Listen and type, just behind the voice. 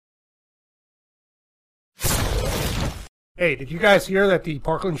Hey, did you guys hear that the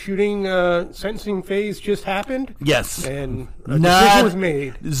Parkland shooting sentencing phase just happened? Yes. And a decision was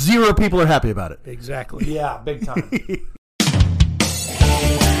made. 0 people are happy about it. Exactly. Yeah, big time.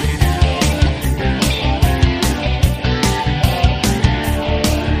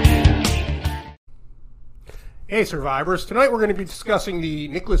 Hey, survivors. Tonight we're going to be discussing the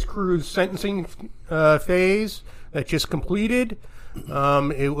Nicholas Cruz sentencing phase that just completed.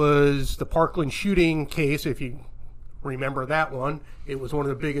 It was the Parkland shooting case, if you remember that one. It was one of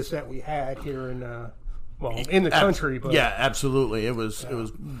the biggest that we had here in the country. But yeah, absolutely. It was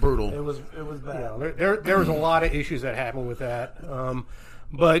brutal. It was bad. there was a lot of issues that happened with that.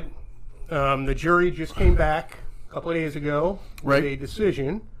 But the jury just came back a couple of days ago with a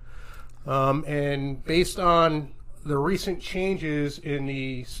decision. And based on the recent changes in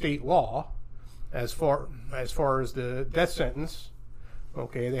the state law, as far as the death sentence,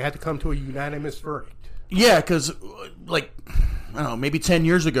 they had to come to a unanimous verdict. Yeah, because, I don't know, maybe 10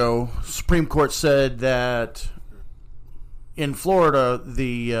 years ago, Supreme Court said that in Florida,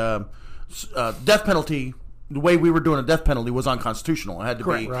 the death penalty, the way we were doing a death penalty was unconstitutional. It had to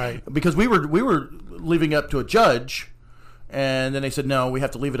Correct, be right. Because we were leaving it up to a judge, and then they said, no, we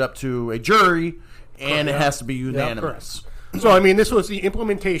have to leave it up to a jury, and it has to be unanimous. So, this was the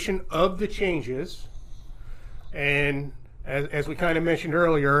implementation of the changes, and as we kind of mentioned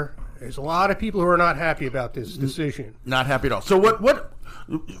earlier, there's a lot of people who are not happy about this decision. Not happy at all. So what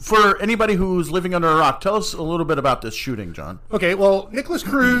for anybody who's living under a rock, tell us a little bit about this shooting, John. Okay, well, Nicholas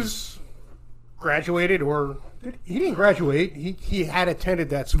Cruz graduated, or he didn't graduate. He had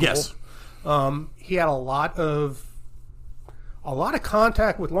attended that school. Yes. He had a lot of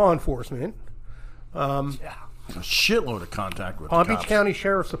contact with law enforcement. A shitload of contact with Palm the Beach cops. County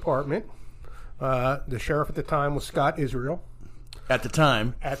Sheriff's Department. The sheriff at the time was Scott Israel. At the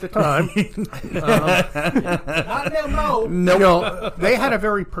time. Not now, no. No, they had a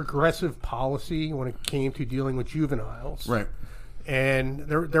very progressive policy when it came to dealing with juveniles. Right. And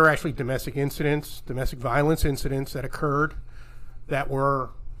there are actually domestic violence incidents that occurred that were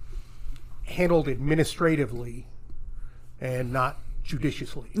handled administratively and not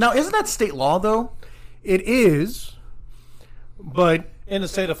judiciously. Now, isn't that state law, though? It is, but... In the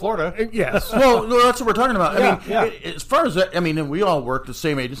state of Florida. Yes. Well, no, that's what we're talking about. Yeah. As far as that, we all work the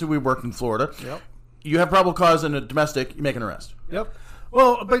same agency. We worked in Florida. Yep. You have probable cause in a domestic, you make an arrest. Yep.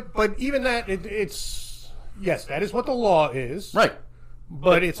 Well, but even that, it's... Yes, that is what the law is. Right.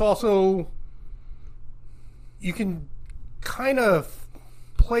 But it's also... You can kind of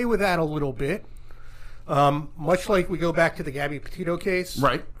play with that a little bit. Much like we go back to the Gabby Petito case.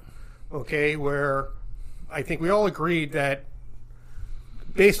 Right. Okay, where I think we all agreed that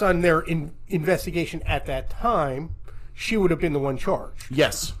based on their investigation at that time, she would have been the one charged.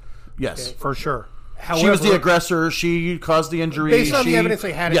 Yes. Okay, for sure. However, She was the aggressor. She caused the injury. based on the evidence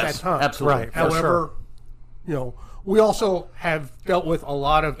they had at that time. Absolutely. Right. However, we also have dealt with a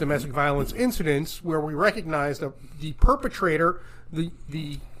lot of domestic violence incidents where we recognize that the perpetrator,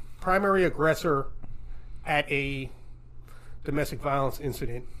 the primary aggressor at a domestic violence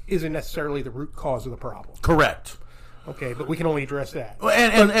incident, isn't necessarily the root cause of the problem. Correct. Okay, but we can only address that.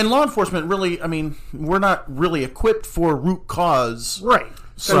 And law enforcement really, we're not really equipped for root cause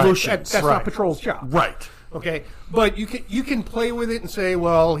solutions. That's not patrol's job. Right. Okay, but you can play with it and say,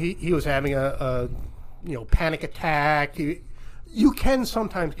 well, he was having a panic attack. You can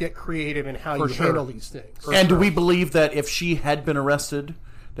sometimes get creative in how you handle these things. And do we believe that if she had been arrested,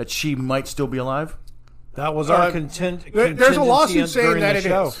 that she might still be alive? That was our contingency. There's a lawsuit saying that it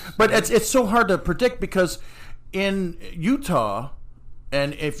is. But it's so hard to predict because in Utah,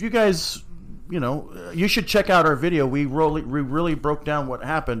 and if you guys, you should check out our video. We really broke down what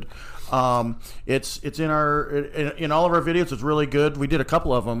happened. It's in all of our videos. It's really good. We did a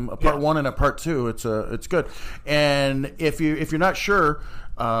couple of them, a part 1 and a part 2. It's good. And if you're not sure,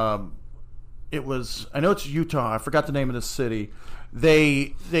 I know it's Utah. I forgot the name of the city.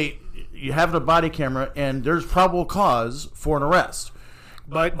 You have the body camera, and there's probable cause for an arrest.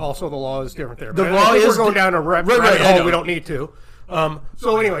 But also the law is different there. The But law is we're going down a rabbit hole. We don't need to.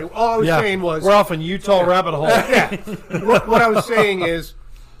 So anyway, all I was saying was we're off in Utah rabbit hole. What I was saying is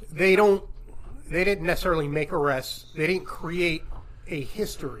they didn't necessarily make arrests. They didn't create a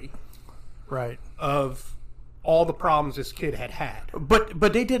history of all the problems this kid had.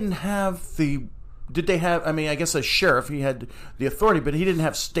 But they didn't have the. Did they have? I guess a sheriff, he had the authority, but he didn't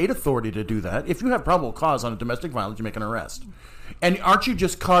have state authority to do that. If you have probable cause on a domestic violence, you make an arrest. And aren't you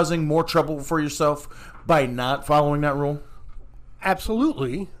just causing more trouble for yourself by not following that rule?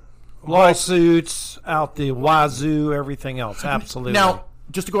 Absolutely. Lawsuits out the wazoo, everything else. Absolutely. Now,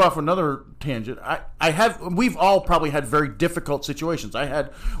 just to go off another tangent, we've all probably had very difficult situations. I had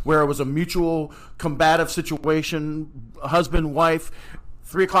where it was a mutual combative situation, husband, wife.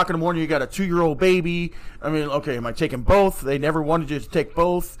 3 o'clock in the morning, you got a 2-year-old baby. I mean, okay, am I taking both? They never wanted you to take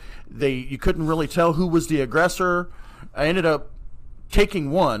both. You couldn't really tell who was the aggressor. I ended up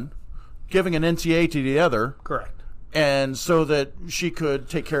taking one, giving an NTA to the other. Correct. And so that she could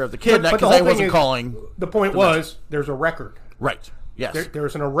take care of the kid, because I wasn't calling. The point was, there's a record. Right. Yes.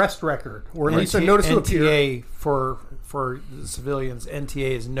 There's an arrest record, or at least a notice to appear. NTA for the civilians,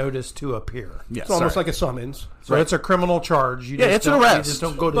 NTA is notice to appear. Yes. It's almost like a summons. So it's a criminal charge. It's an arrest. You just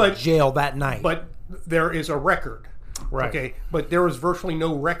don't go to jail that night. But there is a record. Right. Okay. But there was virtually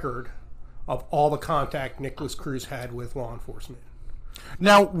no record of all the contact Nicholas Cruz had with law enforcement.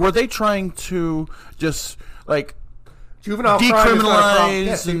 Now, were they trying to just like juvenile decriminalize?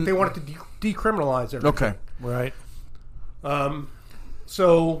 Yes, they wanted to decriminalize everything. Okay. Right.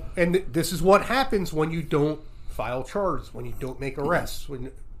 So, and this is what happens when you don't file charges, when you don't make arrests,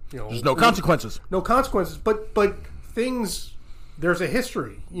 when there's no consequences. No consequences, but things. There's a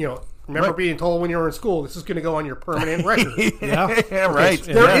history. Remember being told when you were in school, this is going to go on your permanent record. Yeah, right.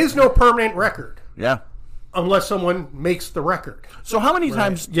 There is no permanent record. Yeah. Unless someone makes the record. So how many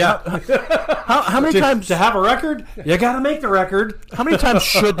times? Yeah. How many times to have a record? You got to make the record. How many times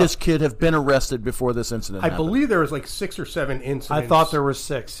should this kid have been arrested before this incident happened? I believe there was like 6 or 7 incidents. I thought there were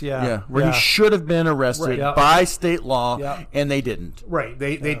 6. Yeah. Yeah. Where he should have been arrested by state law, and they didn't. Right.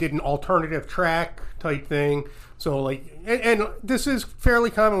 They did an alternative track type thing. So like, and this is fairly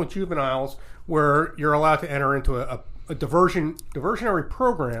common with juveniles, where you're allowed to enter into a diversionary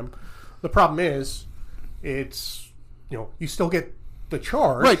program. The problem is, it's you still get the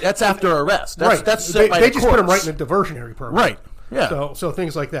charge. Right. That's after arrest. That's set by they the just courts. put them right in the diversionary program. Right. Yeah. So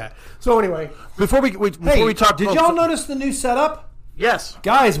things like that. So anyway, before we talk, did y'all notice the new setup? Yes.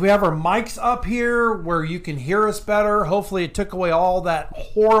 Guys, we have our mics up here where you can hear us better. Hopefully it took away all that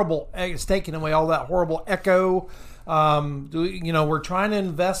horrible, it's taking away all that horrible echo. We're trying to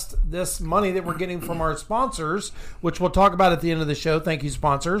invest this money that we're getting from our sponsors, which we'll talk about at the end of the show. Thank you,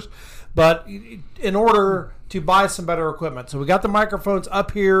 sponsors. But in order to buy some better equipment. So we got the microphones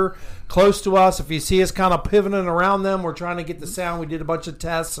up here close to us. If you see us kind of pivoting around them, we're trying to get the sound. We did a bunch of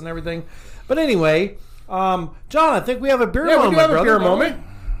tests and everything. But anyway, John, I think we have a beer moment. Yeah, we do have a beer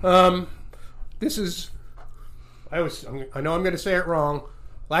moment. This is, I know I'm going to say it wrong,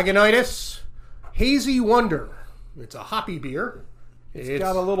 Lagunitas Hazy Wonder. It's a hoppy beer. It's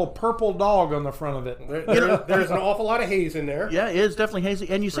got a little purple dog on the front of it. There's an awful lot of haze in there. Yeah, it is definitely hazy.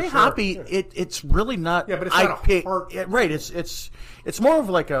 And you say hoppy, it's really not. Yeah, but it's not a hard. Right, it's more of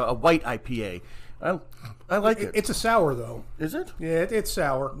like a white IPA. I like it. It's a sour though. Is it? Yeah, it's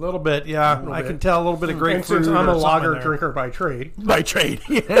sour. A little bit, yeah. I can tell a little bit of grapefruit. And since I'm a lager drinker by trade. By trade.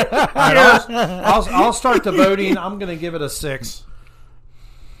 I'll start the voting. I'm going to give it a 6.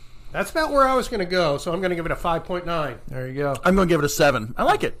 That's about where I was going to go, so I'm going to give it a 5.9. There you go. I'm going to give it a 7. I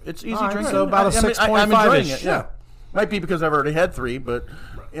like it. It's easy drinking. So about a 6.5. I'm enjoying it. Yeah. Might be because I've already had 3, but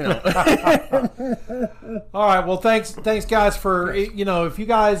All right. Well, thanks, guys, for if you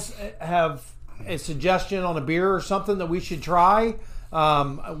guys have a suggestion on a beer or something that we should try,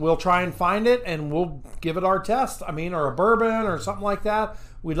 we'll try and find it and we'll give it our test. Or a bourbon or something like that.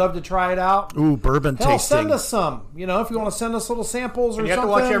 We'd love to try it out. Ooh, bourbon tasting. Send us some. If you want to send us little samples or something. You have to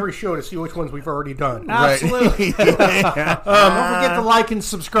watch every show to see which ones we've already done. Absolutely. Don't forget to like and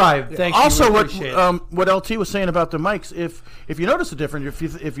subscribe. Thank you. Also, what LT was saying about the mics, if you notice a difference,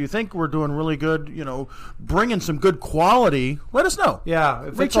 if you think we're doing really good, bringing some good quality, let us know. Yeah,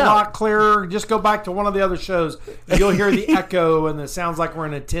 if it's a lot clearer, just go back to one of the other shows. And you'll hear the echo, and it sounds like we're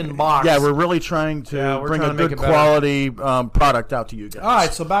in a tin box. Yeah, we're really trying to bring a good quality product out to you guys. All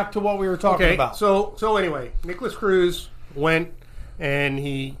right. So back to what we were talking about. So anyway, Nicholas Cruz went and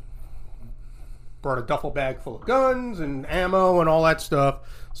he brought a duffel bag full of guns and ammo and all that stuff.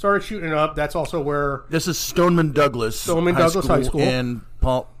 Started shooting it up. That's also where this is Stoneman Douglas High School in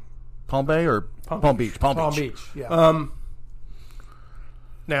Palm Bay or Palm Beach. Palm Beach. Yeah.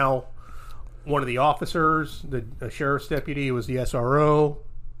 Now, one of the officers, a sheriff's deputy, was the SRO.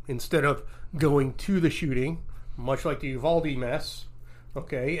 Instead of going to the shooting, much like the Uvalde mess.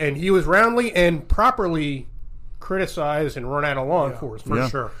 Okay, and he was roundly and properly criticized and run out of law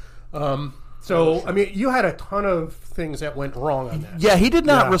enforcement. For sure. You had a ton of things that went wrong on that. Yeah, he did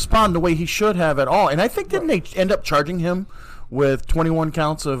not respond the way he should have at all. And I think, didn't they end up charging him with 21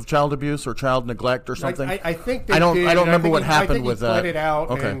 counts of child abuse or child neglect or something? I think they I don't did, remember what happened with that. I think he let it out.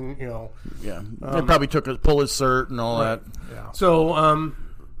 Okay. And, yeah. They probably pull his cert and all that. Yeah. So,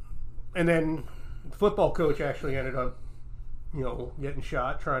 and then the football coach actually ended up getting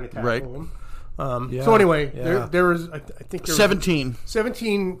shot trying to tackle Right. him. So anyway, there was I think there 17.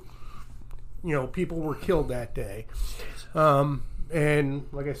 17 people were killed that day. And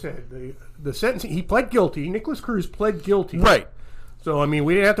like I said, the sentence, he pled guilty. Nicholas Cruz pled guilty. Right. So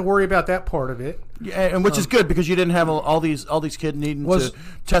we didn't have to worry about that part of it. Yeah, and which is good because you didn't have all these kids needing to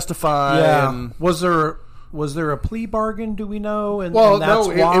testify. Yeah. And, Was there a plea bargain? Do we know? And Well, and that's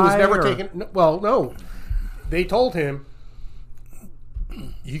no, it was never why, taken. Well, no, they told him,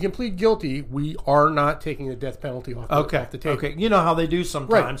 you can plead guilty. We are not taking the death penalty off the table. Okay. You know how they do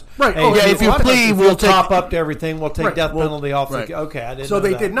sometimes. Right. Hey, Oh, yeah, if you plead, we'll take top up to everything. We'll take Right. death penalty off. right. Okay, I didn't. So know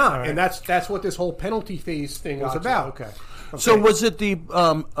they that. did not, All right. and that's what this whole penalty phase thing was Gotcha. about. Okay. So was it the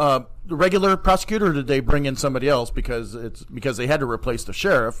regular prosecutor, or did they bring in somebody else because they had to replace the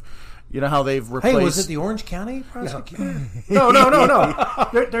sheriff? You know how they've replaced. Hey, was it the Orange County prosecutor? No.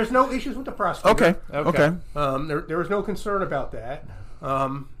 There's no issues with the prosecutor. Okay. There was no concern about that.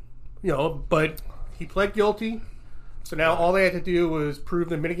 But he pled guilty. So now all they had to do was prove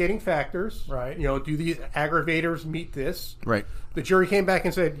the mitigating factors. Right. Do the aggravators meet this? Right. The jury came back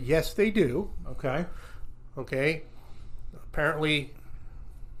and said, yes, they do. Okay. Apparently,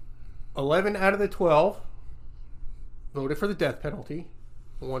 11 out of the 12 voted for the death penalty.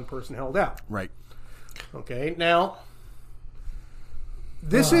 One person held out. Right. Okay. Now,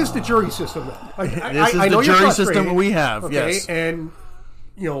 this is the jury system, though. This is I know the you're jury frustrated, system we have. Okay. Yes. And,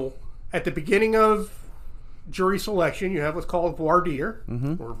 at the beginning of jury selection, you have what's called voir dire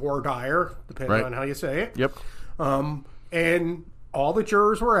or voir dire, depending Right. on how you say it. Yep. And all the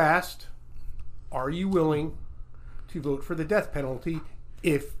jurors were asked, are you willing to vote for the death penalty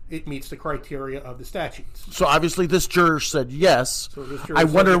if it meets the criteria of the statutes? So obviously this juror said yes. So this juror I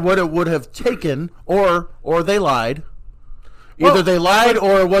said wonder yes. what it would have taken, or they lied. Either they lied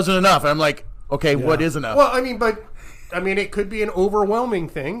or it wasn't enough. I'm like, okay, what is enough? Well, it could be an overwhelming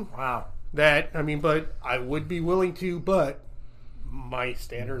thing. Wow. But I would be willing to, but my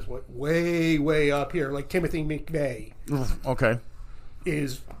standards went way, way up here. Like Timothy McVeigh Okay.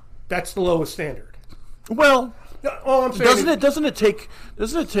 that's the lowest standard. Well, All I'm saying doesn't it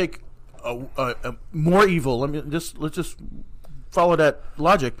take a more evil? Let's just follow that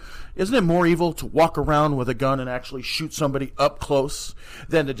logic. Isn't it more evil to walk around with a gun and actually shoot somebody up close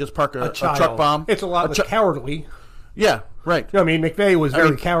than to just park a truck bomb? it's a lot less cowardly. Yeah, right. McVeigh was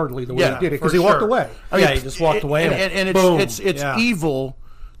very cowardly the way he did it because he walked away. He just walked away. And Boom. it's Yeah. evil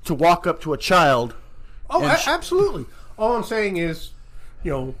to walk up to a child. Oh, absolutely. All I'm saying is,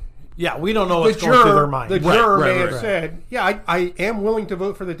 Yeah, we don't know the what's going through their juror, mind. the juror may have right. said, "Yeah, I am willing to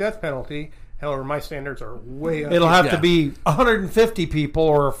vote for the death penalty. However, my standards are way up." It'll here." have Yeah. to be 150 people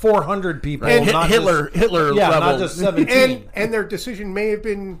or 400 people. And not Hitler level. Not just 17. and their decision may have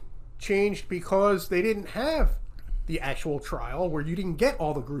been changed because they didn't have the actual trial where you didn't get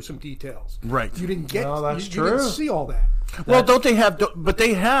all the gruesome details. Right. You didn't get. No, that's you true. didn't see all that. Well, don't they have? But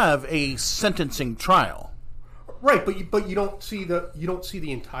they have a sentencing trial. Right, but you don't see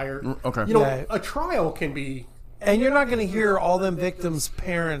the entire. Okay. Yeah. A trial can be. And you're not going to hear all them victims'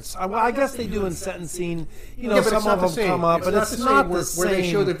 parents. Well, I guess they do in sentencing. But Some it's not of the them same. come up, but it's not the where, same. where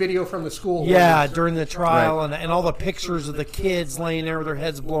they show the video from the school. Yeah, during the trial and all the pictures of the kids laying there with their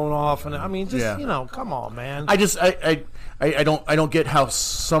heads blown off, and come on, man. I don't get how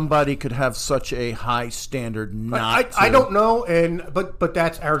somebody could have such a high standard. I don't know, but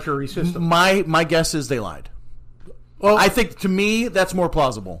that's our jury system. My guess is they lied. Well, I think to me that's more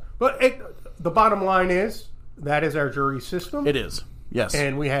plausible. But the bottom line is that is our jury system. It is. Yes.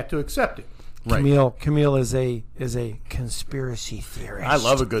 And we had to accept it. Right. Camille is a conspiracy theorist. I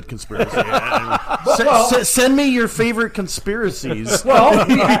love a good conspiracy. Send me your favorite conspiracies. Well,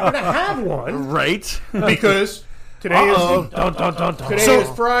 we happen to have one Right. because today is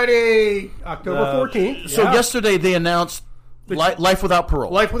Friday, October 14th. So yesterday they announced life without parole.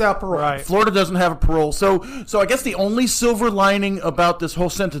 Life without parole. Right. Florida doesn't have a parole. So I guess the only silver lining about this whole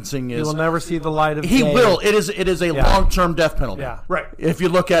sentencing is He'll never see the light of he day. will. It is a long-term death penalty. Yeah. Right. If you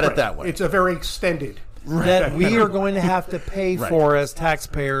look at it that way. It's a very extended. That we are going to have to pay for as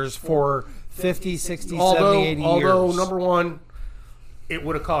taxpayers for 50, 60, 70, 80 years. Although, number one, it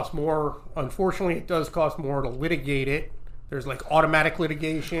would have cost more. Unfortunately, it does cost more to litigate it. There's like automatic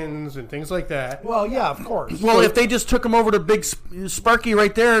litigations and things like that. Well, yeah, of course. Well, if they just took him over to Big Sparky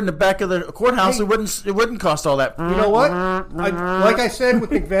right there in the back of the courthouse, Hey. it wouldn't cost all that. You know what? Like I said with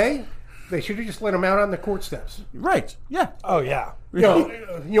McVeigh, they should have just let him out on the court steps. Right? Yeah. Oh, yeah.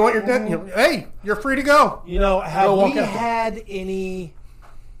 You want your debt? Hey, you're free to go. Have walk we out. had any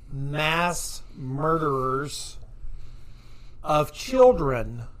mass murderers of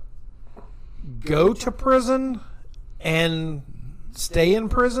children go to prison and stay in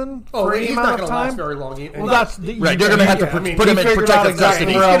prison for any he's amount not of going to last time? very long. Well, that's Right, they're going to have to put him in figured out protective exactly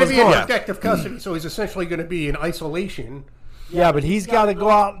custody. He's where I going to was be in going. protective custody, so he's essentially going to be in isolation. Yeah, but he's got to go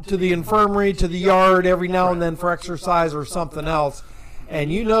out to the infirmary, to the yard every now and then for exercise or something else.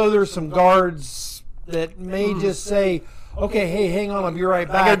 And you know there's some guards that may just say, okay, hey, hang on, I'll be right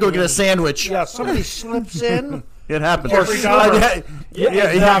back. I got to go get a sandwich. Yeah, somebody slips in. It happens. Jeffrey Dahmer.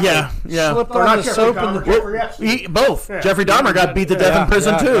 Yeah. Slipped Or on not the Jeffrey soap Dahmer, in the... Jeffrey Epstein. Both. Yeah. Jeffrey Dahmer got beat to death in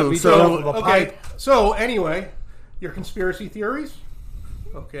prison, got too. beat to So, death with a Okay, pipe. so anyway, your conspiracy theories,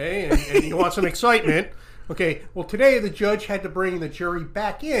 okay, and you want some excitement. Okay, well, today the judge had to bring the jury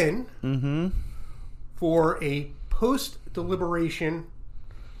back in for a post-deliberation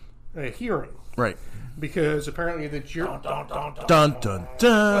hearing. right. Because apparently the jury... Dun, dun, dun.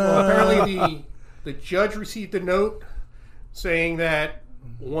 Apparently the judge received a note saying that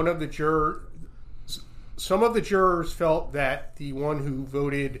some of the jurors felt that the one who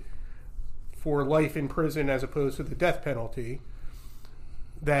voted for life in prison as opposed to the death penalty,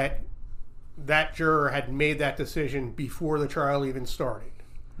 that juror had made that decision before the trial even started.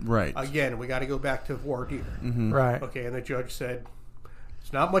 Right. Again, we got to go back to voir dire. Right. Okay, and the judge said,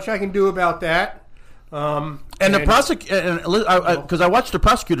 "There's not much I can do about that." And the prosecutor, because I watched the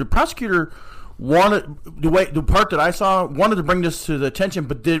prosecutor wanted the part that I saw wanted to bring this to the attention,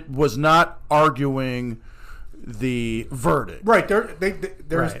 but was not arguing the verdict. Right,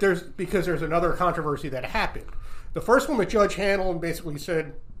 there's because there's another controversy that happened. The first one the judge handled and basically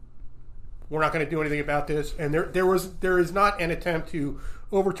said, "We're not going to do anything about this," and there is not an attempt to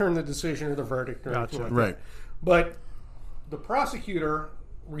overturn the decision or the verdict or anything like Right. that. But the prosecutor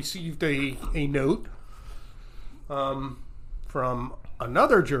received a note from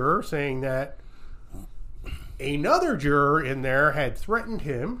another juror saying that another juror in there had threatened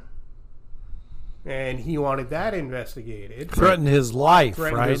him, and he wanted that investigated. Threatened his life,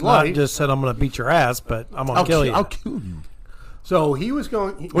 Threatened right? his Not life. just said, I'm going to beat your ass, but I'm going to kill you. I'll kill you. So he was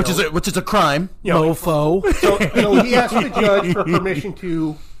going, Which is a crime. Mofo. So he asked the judge for permission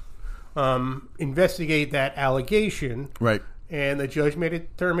to investigate that allegation. Right. And the judge made a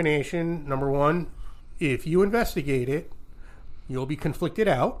determination, number one, if you investigate it, you'll be conflicted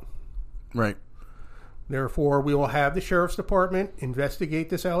out. Right. Therefore, we will have the sheriff's department investigate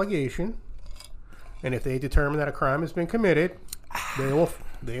this allegation. And if they determine that a crime has been committed,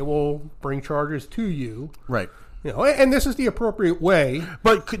 they will bring charges to you. Right. And this is the appropriate way.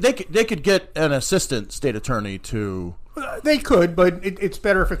 But they could get an assistant state attorney to... They could, but it's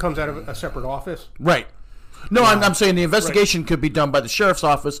better if it comes out of a separate office. Right. No, I'm saying the investigation could be done by the sheriff's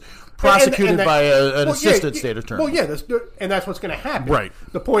office, prosecuted by an assistant state attorney. Well, yeah, and that's what's going to happen. Right.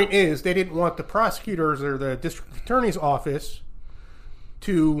 The point is, they didn't want the prosecutors or the district attorney's office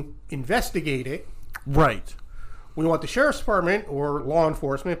to investigate it. Right. We want the sheriff's department or law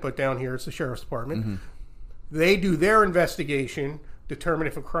enforcement, but down here it's the sheriff's department. Mm-hmm. They do their investigation, determine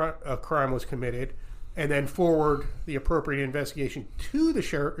if a crime was committed, and then forward the appropriate investigation to the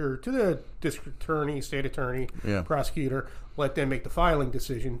sheriff or to the district attorney, state attorney, prosecutor. Let them make the filing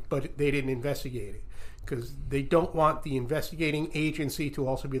decision, but they didn't investigate it because they don't want the investigating agency to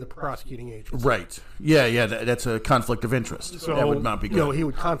also be the prosecuting agency. Right. Yeah. That's a conflict of interest. So that would not be good. he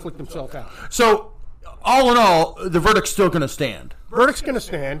would conflict himself out. So, all in all, the verdict's still going to stand. Verdict's going to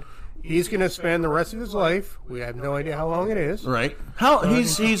stand. He's going to spend the rest of his life. We have no idea how long it is. Right. What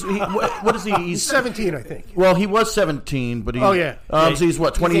is he? He's 17, I think. Well, he was 17, but he. Oh, yeah. So he's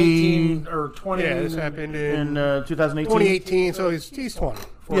what, 20? 18 or 20. Yeah, this happened in 2018. 2018. So he's 20.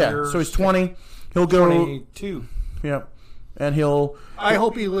 So he's 20. He'll go 22. Yeah, and he'll. I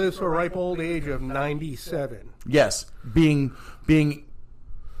hope he lives to a ripe old age of 97. Yes, being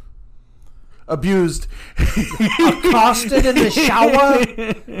abused, Accosted in the shower.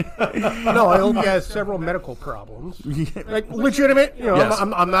 No, I hope he has several medical problems, like legitimate. Yes.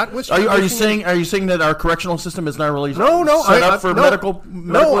 I'm not. Are you saying that our correctional system is not really no set up for medical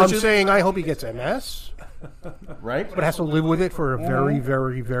I'm issues? saying I hope he gets MS, Right, but has to live with it for a very,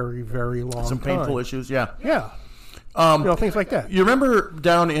 very, very, very long some time. painful issues. Yeah, things like that. You remember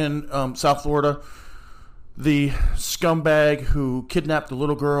down in South Florida, the scumbag who kidnapped a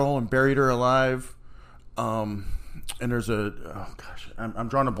little girl and buried her alive? And there's I'm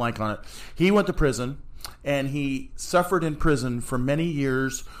drawing a blank on it. He went to prison, and he suffered in prison for many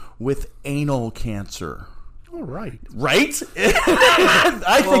years with anal cancer. All right. Right?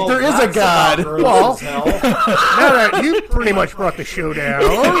 I think there is a God. Well, now that you pretty much brought the show down.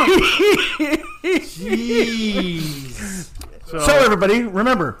 Jeez. So everybody,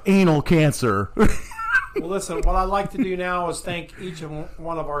 remember, anal cancer. Well, listen, what I'd like to do now is thank each of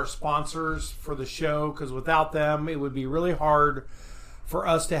one of our sponsors for the show, because without them, it would be really hard for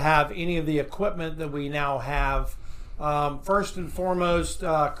us to have any of the equipment that we now have. First and foremost,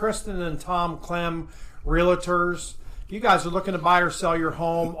 Kristen and Tom Clem, Realtors. If you guys are looking to buy or sell your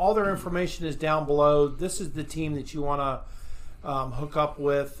home, all their information is down below. This is the team that you want to hook up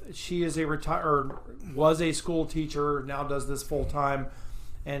with. She is was a school teacher, now does this full time.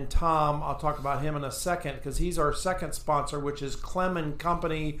 And Tom, I'll talk about him in a second because he's our second sponsor, which is Clem and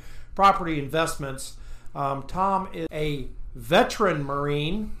Company Property Investments. Tom is a veteran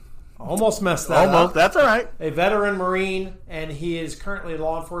Marine. Almost messed that up. That's all right. A veteran Marine, and he is currently a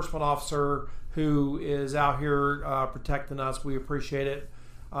law enforcement officer who is out here protecting us. We appreciate it.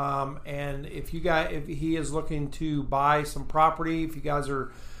 And if he is looking to buy some property, if you guys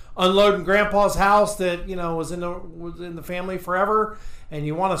are unloading Grandpa's house that was in the family forever, and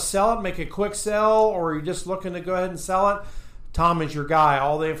you want to sell it, make a quick sell, or you're just looking to go ahead and sell it, Tom is your guy.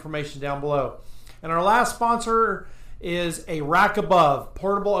 All the information down below. And our last sponsor is a Rack Above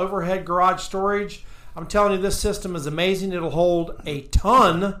portable overhead garage storage. I'm telling you, this system is amazing. It'll hold a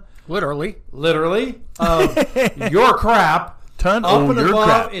ton. Literally, of your crap. Ton up of and your above.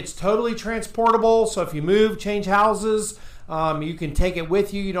 crap. It's totally transportable. So if you move, change houses, you can take it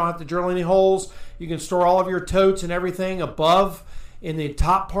with you. You don't have to drill any holes. You can store all of your totes and everything above in the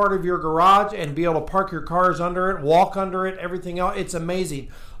top part of your garage and be able to park your cars under it, walk under it, everything else. It's amazing.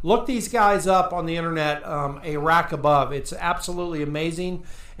 Look these guys up on the internet, a Rack Above. It's absolutely amazing.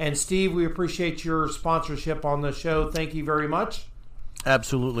 And Steve, we appreciate your sponsorship on the show. Thank you very much.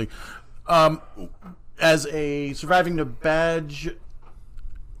 Absolutely. As a Surviving the Badge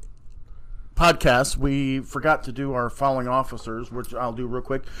podcast, we forgot to do our following officers, which I'll do real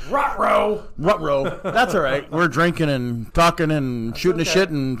quick. Ruh-roh. That's all right. We're drinking and talking and shooting the shit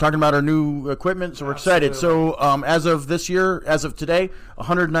and talking about our new equipment, so we're excited. So as of this year, as of today,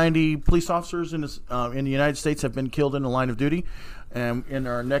 190 police officers in the United States have been killed in the line of duty. And in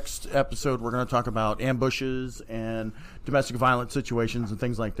our next episode, we're going to talk about ambushes and domestic violence situations and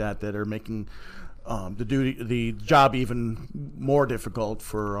things like that are making the job even more difficult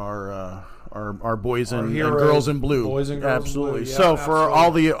for our boys and girls in blue. Boys and girls absolutely. in blue. Yeah, so absolutely. for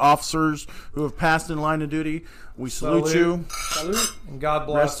all the officers who have passed in line of duty, we salute you. Salute. And God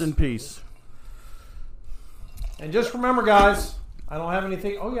bless. Rest in peace. And just remember, guys, I don't have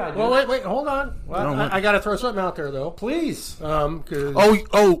anything. Oh, yeah, I do. Well, wait, hold on. Well, No, I got to throw something out there, though. Please.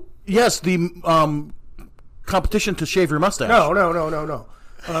 'Cause Yes, the competition to shave your mustache. No.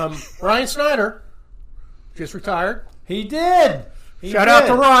 Ryan Snyder just retired. He did. Shout out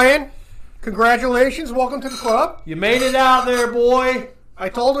to Ryan. Congratulations. Welcome to the club. You made it out there, boy. I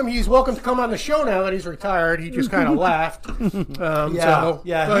told him he's welcome to come on the show now that he's retired. He just kind of laughed.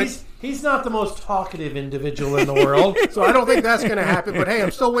 He's not the most talkative individual in the world. So I don't think that's going to happen. But hey,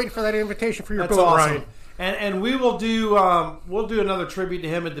 I'm still waiting for that invitation for your That's boat, awesome. Ryan. And we will do another tribute to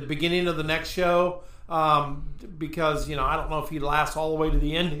him at the beginning of the next show. Because I don't know if he lasts all the way to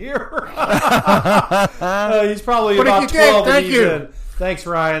the end here. He's probably But about if you did, 12. thank you. In. Thanks,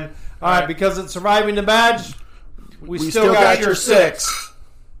 Ryan. All right, because it's Surviving the Badge, we still got your 6.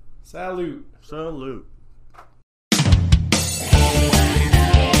 Salute. Salute.